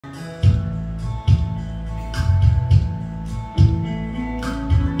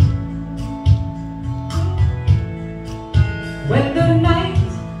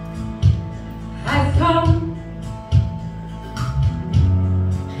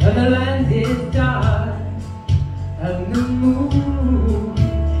and the land is dark, and the moon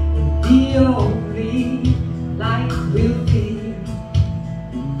is the only light we'll see.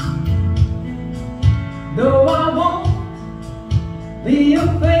 No, I won't be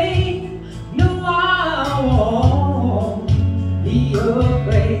afraid. No, I won't be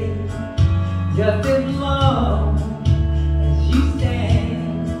afraid. Just as long as you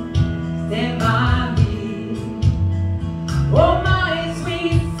stand by me. Oh, my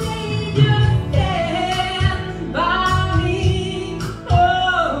sweet Savior, stand by me.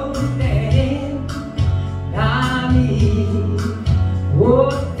 Oh, stand by me. Oh,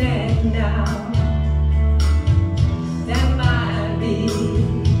 stand now. Stand by me.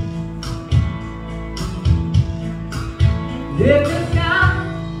 If